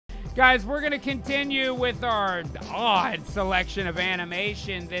Guys, we're going to continue with our odd selection of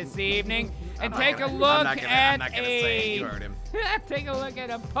animation this evening and take a look at take a look at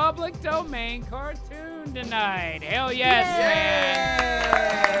a public domain cartoon tonight. Hell yes,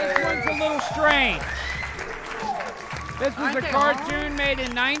 man. This one's a little strange. This was a cartoon made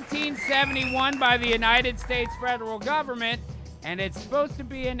in 1971 by the United States federal government, and it's supposed to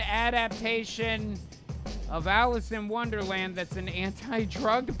be an adaptation of Alice in Wonderland that's an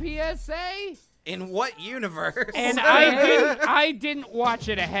anti-drug PSA. In what universe? And I didn't watch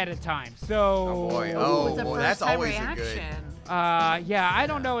it ahead of time, so... Oh boy, that's always a good... yeah, I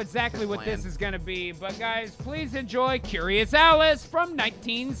don't know exactly what this is going to be, but guys, please enjoy Curious Alice from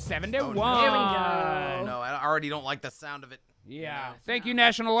 1971. Here we go. No, I already don't like the sound of it. Yeah, thank you,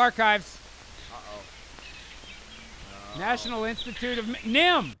 National Archives. Uh-oh. National Institute of...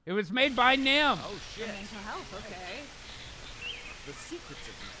 NIM! It was made by NIM. Oh, shit. Mental health, okay. The secrets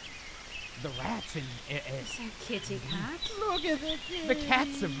of The rats in it. It's a kitty cat. Look at the kitty. The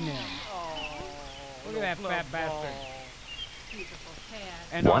cats of NIM. Oh, Look at that fat bastard. Beautiful cat.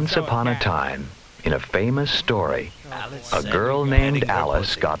 And Once also upon a cat. time, in a famous story, Alice a said girl you're named getting her Alice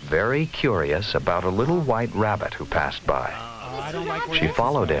pussy. got very curious about a little white rabbit who passed by. I don't like where She this is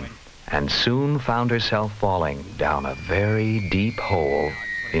followed going. him and soon found herself falling down a very deep hole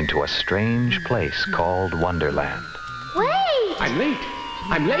into a strange place called Wonderland. Wait! I'm late.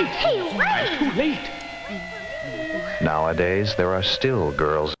 I'm late. Hey, wait! I'm too late. Nowadays, there are still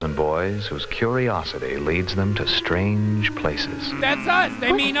girls and boys whose curiosity leads them to strange places. That's us.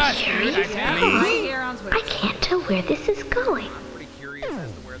 They mean us, dude. I tell you. Right here on Twitch. I can't tell where this is going. I'm pretty curious as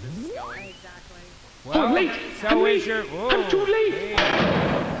to where this is going. Exactly. Well, I'm late. So I'm is late. your... I'm too late.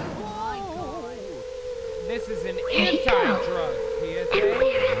 Hey. This is an Where'd he go? anti-drug And PSA.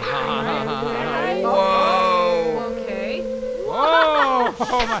 where am I? Whoa! Okay. Whoa!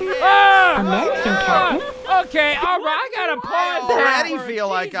 Oh my! A medicine cabinet? Okay, all right. I gotta I pause that. already feel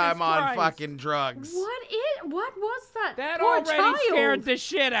like Jesus I'm on Christ. fucking drugs. What was that? That Poor already child. scared the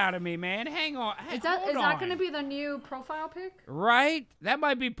shit out of me, man. Hang on. Is that hold going on. to be the new profile pic? Right? That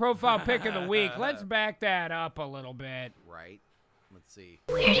might be profile pick of the week. Let's back that up a little bit. Right. Let's see.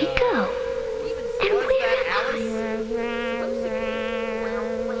 Where'd he go? And Was where that am Alice?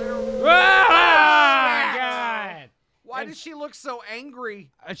 Ah, God! Why does she look so angry?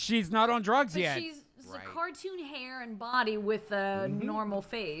 She's not on drugs But yet. she's Right. cartoon hair and body with a normal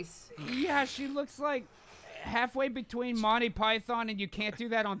face. Yeah, she looks like halfway between Monty Python and You Can't Do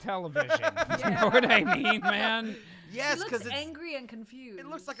That on Television. You know what I mean, man? Yes, She because looks angry and confused. it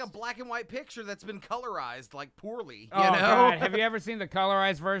looks like a black and white picture that's been colorized like poorly. Oh, You know? God. Have you ever seen the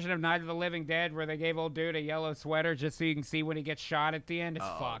colorized version of Night of the Living Dead where they gave old dude a yellow sweater just so you can see when he gets shot at the end? It's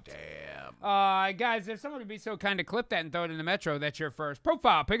Oh, fucked. damn. Guys, if someone would be so kind to clip that and throw it in the Metro, that's your first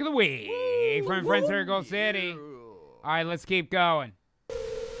profile pick of the week from Friends Circle City. All right, let's keep going.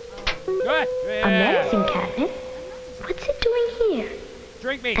 Good. A medicine cabinet? What's it doing here?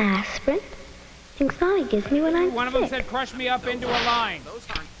 Drink me. Aspirin? Things Mommy gives me when I'm One of them sick. said crush me up into a line. Those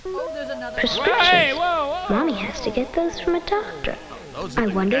aren't. Oh, there's another Prescriptions. Hey, whoa, whoa. Mommy has to get those from a doctor. Those I are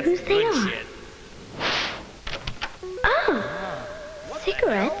the- wonder that's whose they good are. shit. Oh,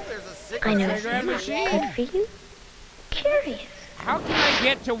 cigarettes. Oh, there's a I know Cigarette some. machine? Good for you. Curious. How can I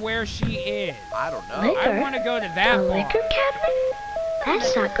get to where she is? I don't know. Liquor? I want to go to that A bar. liquor cabinet?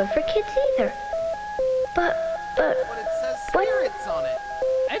 That's not good for kids either. But, But it says What? spirits on it.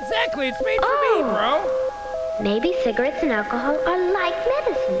 Exactly, it's made for me, Oh. bro. maybe cigarettes and alcohol are like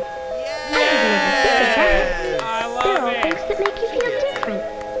medicine. Yeah. I They're love all it. things that make you feel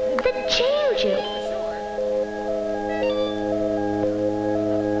different, that change you.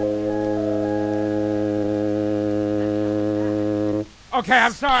 Okay,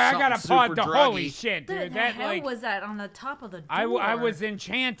 I'm sorry. I gotta Something pause super the holy druggy. shit, The dude. That hell like was that on the top of the door? I was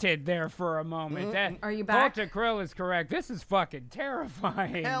enchanted there for a moment. That Are you back? Volta Krill is correct. This is fucking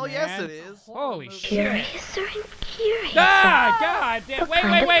terrifying. Hell yes, man. it is. Holy shit. Curiouser and curious. Ah, God damn. What Wait,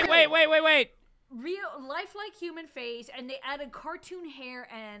 kind wait, of wait, fruit? wait, wait, wait, wait. Real lifelike human face, and they added cartoon hair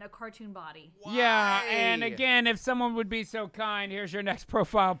and a cartoon body. Yeah, and Why? again, if someone would be so kind, here's your next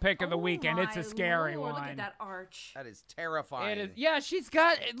profile pick of the Oh weekend. It's a my scary Lord, one. Look at that arch. That is terrifying. It is. Yeah, she's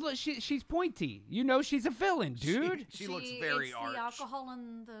got. Look, she's pointy. You know, she's a villain, dude. She looks very it's arch. the alcohol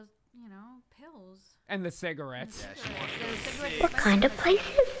and the pills. And the cigarettes. Yeah, she wants The to cigarette What kind of place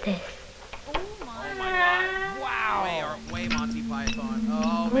is this? Oh my Oh my god. Wow. Way Monty Python.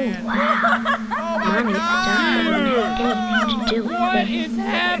 Oh Oh, man. wow. Oh my Mommy's god. stuff doesn't have anything to do with What this. is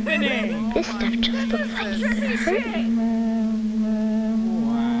happening? This stuff just looks like it could hurt me.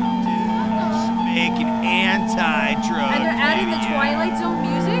 Making anti-drug. And they're adding the video. Twilight Zone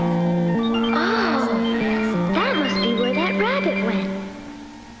music.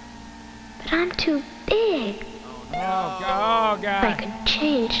 so big. Oh, God. I could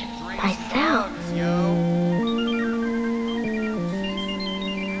change myself.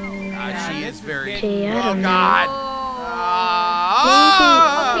 She is very. Gee, I Oh don't God.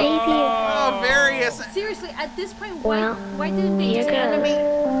 Maybe Oh, various. Seriously, at this point, Well, why didn't they here just goes. animate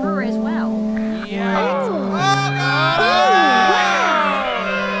her as well? Yeah. Oh God.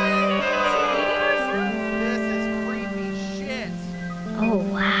 This is creepy shit. Oh,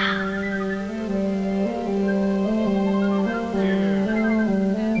 wow.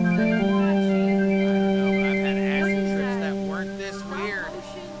 I've had acid trips that weren't this weird.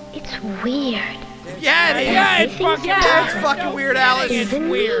 It's weird. Yeah, it is. Yeah, it's fucking weird. It's fucking weird, Alice. It's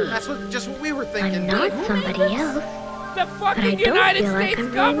weird. That's just what we were I'm thinking. not somebody else. The But I fucking don't United feel like States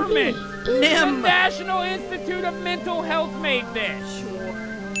I'm government. really The Nim. National Institute of Mental Health made this.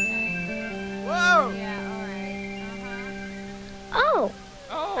 Whoa. Yeah, alright. Oh,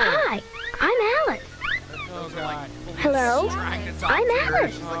 Oh. hi. I'm Alice. Oh, God. Hello? Trying to talk I'm to her.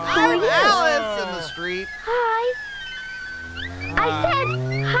 Alice. She's like, How are I'm you? Alice in the street. Hi. I said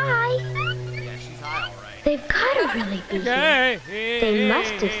hi. Yeah, she's high, all right. They've got to really be here. Hey, They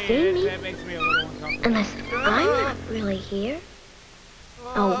must have seen me. That makes me a little uncomfortable. Unless I'm not really here.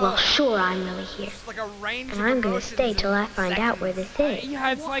 Oh, well, sure I'm really here. Just like a range And of I'm gonna emotions stay in till I find out where this is.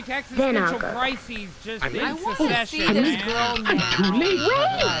 Yeah, it's like Then I'll existential go. crises just I'm in late. succession, man. I'm too late.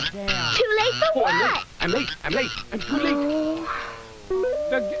 God damn. Too late for what? I'm late. I'm too late.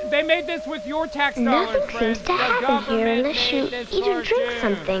 Oh, They made this with your tax dollars, nothing friends. seems to The happen here government unless you made this eat or drink cartoon.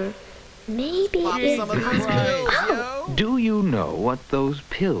 something. Maybe Pop it's some of these Jesus pills, Christ. yo. Do you know what those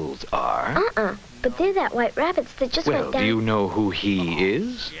pills are? But they're that white rabbits that just Well, went do down. you know who he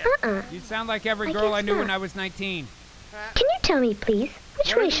is? You sound like every I girl I guess knew not. when I was 19. Can you tell me, please?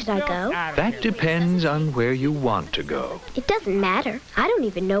 Which way should I go? That depends on where you want to go. It doesn't matter. I don't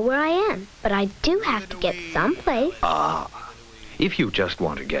even know where I am. But I do have to get someplace. If you just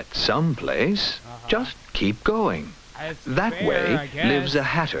want to get someplace, just keep going. That way lives a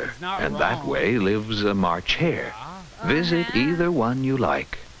hatter, It's not and that wrong. way lives a March hare. Visit either one you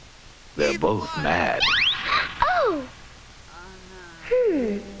like. They're both mad. Oh!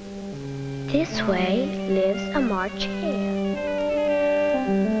 This way lives a March hare.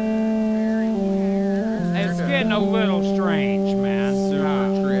 It's getting a little strange, man. Super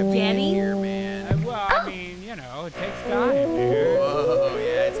trippy in Getty? here, man. Well, I mean, you know, it takes time, dude. Whoa,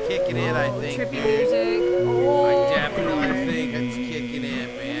 yeah, it's kicking in, I think. Trippy dude. music. I definitely think it's kicking in,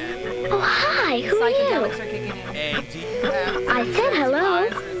 man. Oh, hi. Who are Psychedelics you? are kicking in. Hey, do you have... I said hello. Or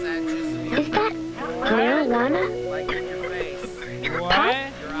is that just Is that marijuana? like in your face? What?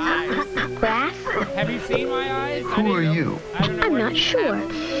 Your eyes? Grass? Have you seen my eyes? Who are you? I don't know I'm where not you- sure.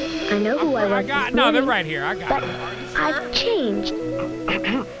 I know who I I was got. this No, they're morning, right here. I got but it. I've changed.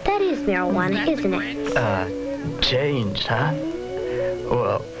 That is marijuana, isn't it? Changed, huh?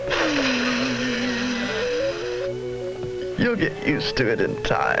 Well, you'll get used to it in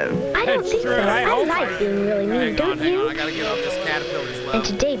time. I don't It's think true. so. I I hope like being really mean, Hang don't on, you? I gotta get off this caterpillar's And low.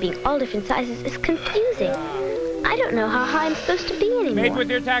 today being all different sizes is confusing. I don't know how high I'm supposed to be Made anymore. with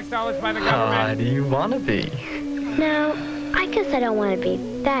your tax dollars by the How high government. do you want to be? No, I guess I don't want to be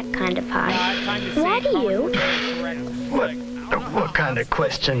that kind of high. Time to Why say do you? What kind of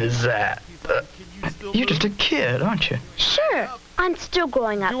question is that? You're just a kid, aren't you? Sure, I'm still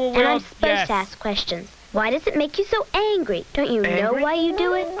growing up, Do a and I'm will- supposed yes. to ask questions. Why does it make you so angry? Don't you know Angry? why you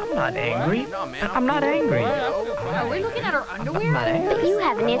do it? I'm not angry. No, man, I'm not angry. Are we looking at her I'm underwear? not angry. But you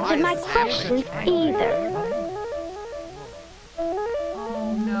haven't answered my questions either.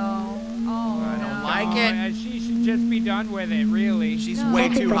 Oh no. Oh I don't no. like it. She should just be done with it, really. She's way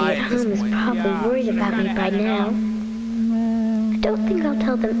too high Everybody at at this home is point. probably Yeah, worried should've about me kinda by had it now. I don't think I'll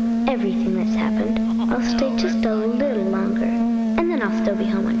tell them everything that's happened. I'll stay just a little longer, and then I'll still be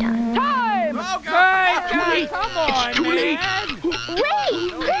home on time. Time! Oh, Guys, God. guys, come on, It's too late. man!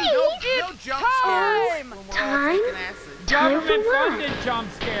 Wait, No please! jump scares. When we're all Time? taking acid. Time for what? Government-funded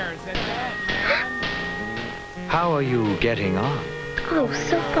jump scares, that's it, man. How are you getting on? Oh,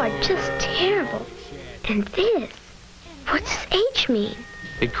 so far just terrible. And this? What's this H mean?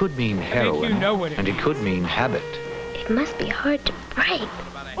 It could mean heroin, know what it and it could mean habit. It must be hard to break.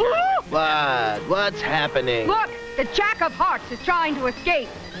 What's happening? Look, the Jack of Hearts is trying to escape,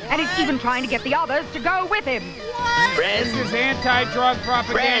 and he's even trying to get the others to go with him. This is anti-drug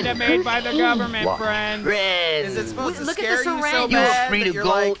propaganda Friend. made by the government, friends. Is it Friend, supposed to Look at scare the you so syringe. you're bad free that to you're go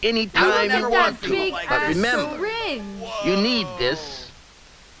like, anytime I you never Look want at want that to. to. big But ass remember, syringe. you need this.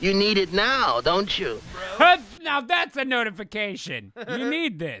 You need it now, don't you? Now that's a notification. You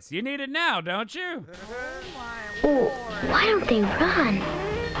need this. You need it now, don't you? Oh, why don't they run?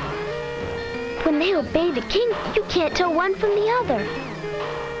 When they obey the king, you can't tell one from the other.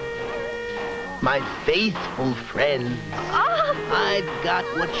 My faithful friends, Oh, I've got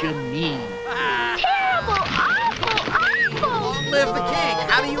what you need. terrible, awful, awful. Long live the king!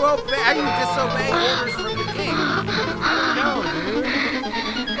 How do you obey? How do you disobey orders from the king?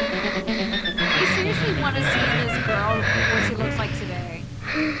 I seriously want to see this girl, what she looks like today.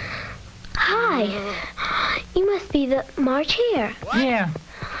 Hi. You must be the March Hare. Yeah.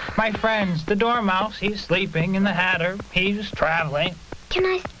 My friends, the Dormouse, he's sleeping, and the Hatter, he's traveling. Can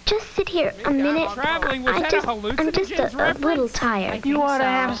I just sit here a minute? Traveling, was that a I'm just hallucinogens a little reference? tired. You ought to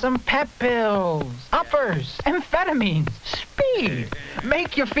have some pep pills, uppers, amphetamines, speed.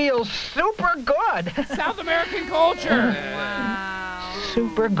 Make you feel super good. South American culture. Wow.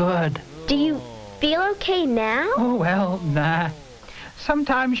 Super good. Do you feel okay now? Oh, well, nah.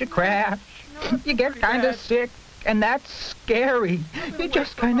 Sometimes you crash. You get kind of sick, and that's scary. You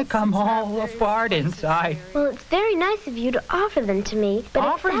just kind of come all apart inside. Well, it's very nice of you to offer them to me, but if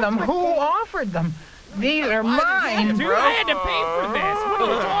Offered that's them? what Who they- offered them? These are mine. Dude, I had to pay for this. What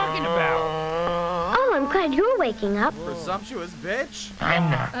are you talking about? Oh, I'm glad you're waking up. Presumptuous bitch!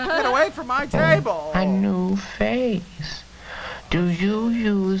 I'm not Get away from my table! a new face. Do you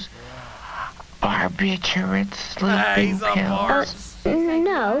use barbiturate sleeping He's a pills? barb.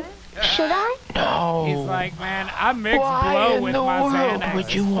 No. Should I? No. He's like, man, I mix Why blow in with the my world Xanax.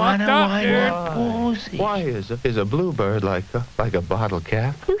 would you It's want to fucked up, wind dude. up woozy? Why is a bluebird like a bottle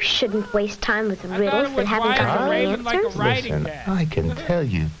cap? You shouldn't waste time with I thought riddles it that was haven't why is got a any raven like a answers. writing Listen, desk? I can tell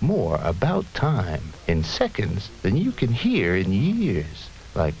you more about time in seconds than you can hear in years.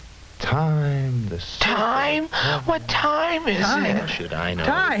 Like time, the Time? What time is it? should I know?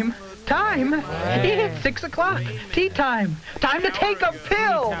 Time? It's 6 o'clock. Tea time. Time to take a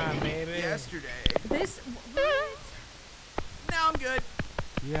pill. Time, baby. Yesterday. This. Now I'm good.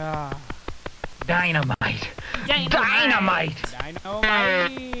 Yeah. Dynamite. Dynamite. Dynamite.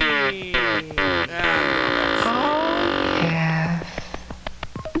 Oh, yes.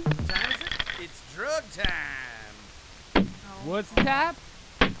 Time is it? It's drug time. What's the tap?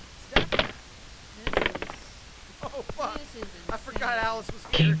 Oh fuck! I forgot Alice was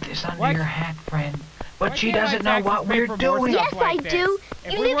Keep here. this under What? your hat, friend. Why But she can't my doesn't know taxes what pay we're for more doing. stuff Yes, like I this? do.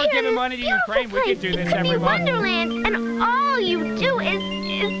 If You we live weren't here in giving this money to beautiful Ukraine, we could do place. this It could every be month. Wonderland, and all you do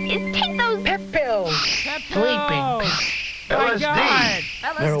is take those. Pep pills. Pep Sleeping pills. My LSD. God.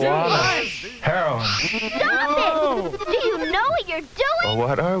 Marijuana. Heroin. Whoa. Do you know what you're doing? Well,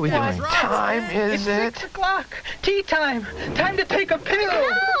 what are we What doing? time It's is it? 6 o'clock. Tea time. Time to take a pill.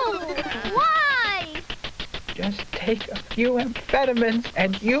 No! Why? Just take a few amphetamines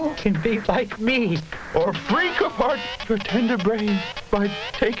and you can be like me. Or freak apart your tender brain by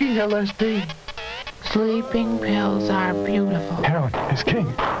taking LSD. Sleeping pills are beautiful. Heroin is king.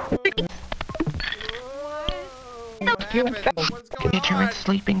 Few amphetamines. What's going Get your on?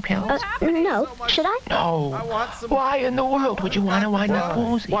 sleeping pills? No. Should I? I No. want some. Why in the world would you want to wind up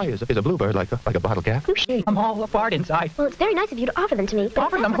woozy? Why is a bluebird like a bottle cap? I'm all apart inside. Well, it's very nice of you to offer them to me, but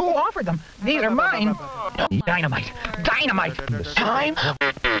Offer them? Who offered them? These are mine. Dynamite. Dynamite. Time?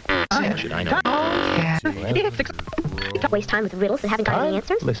 Should I know? Oh, yeah. It's 6 don't waste time with riddles that haven't got any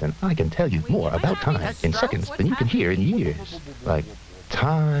answers. Listen, I can tell you more about time in seconds than you can hear in years. Like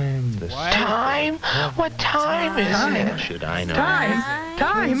time, the Time? What time is it? should I know? Time.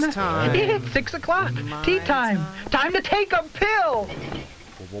 It's time. It's 6 o'clock. Tea time. Time to take a pill.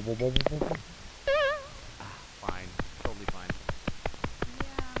 Fine. Totally fine.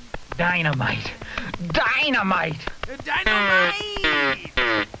 Dynamite. Dynamite. Dynamite!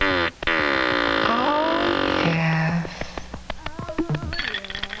 Oh, yes.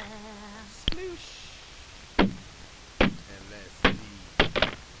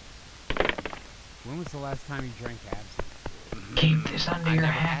 When was the last time you drank absinthe? Keep this under your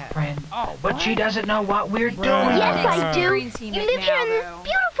hat, friend. Oh, But she doesn't know what we're doing. Yes, I do. Green You team live it here in now, this though.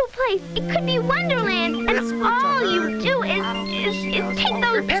 beautiful place. It could be Wonderland, and all you do is take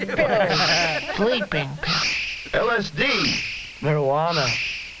those. Pep pills. Sleeping pills. LSD, marijuana,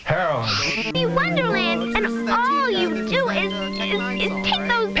 heroin. Be Wonderland, and all you do is take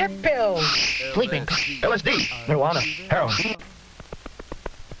those. Pep pills. Sleeping pills. LSD, marijuana, heroin.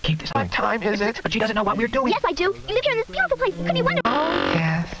 Keep this What time is it? But she doesn't know what we're doing. Yes, I do. You live here in this beautiful place. It could be Wonderland. Oh,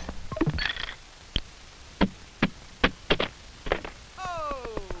 yes.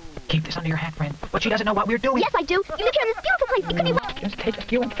 Keep this under your hat, friend. But she doesn't know what we're doing. Yes, I do. You live here in this beautiful place. It could be Wonderland. Just take a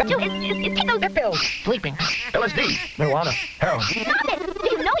few and Do is take those. Pep pills. Sleeping. LSD, marijuana, heroin. Stop it! Do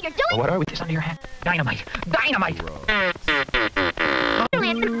you know what you're doing? What are we? This under your hat. Dynamite. Dynamite.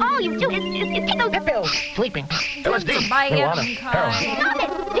 Wonderland, and all all you do is take those pills. Sleeping. LSD. Buy Marijuana. him, Heroin. Stop it!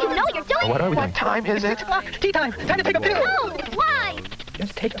 Do you know what you're doing? What are we doing? What time is it? Tea time. Time to take a pill. No! Why?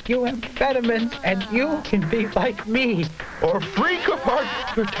 Just take a few amphetamines and you can be like me. Or freak apart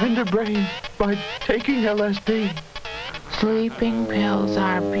your tender brain by taking LSD. Sleeping pills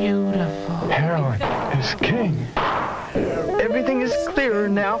are beautiful. Heroin is king. Everything is clearer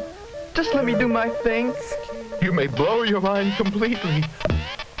now. Just let me do my thing. You may blow your mind completely,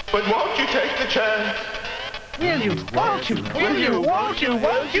 but won't you take the chance? Will you? Won't you? Will you? Won't you?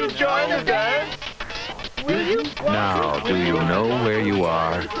 Won't you join the dance? Will you? Now, do you know where you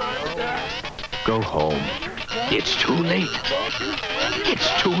are? Go home. It's too late.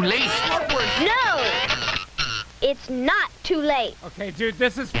 It's too late. No! It's not too late. Okay, dude,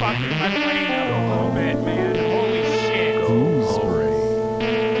 this is fucking my brain up a little bit, man. Holy shit. Go spray.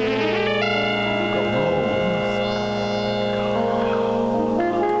 Go home.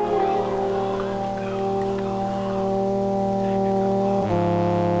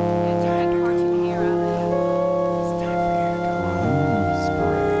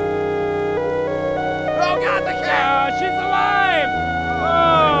 Oh, God, the cow! She's alive!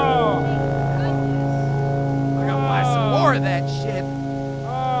 Oh! I gotta buy some more of that shit.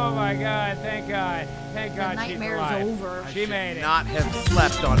 Oh, my God. Thank God. Thank God she's nightmare's alive. over. She made it. Not have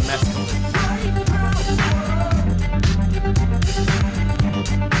slept on mescaline.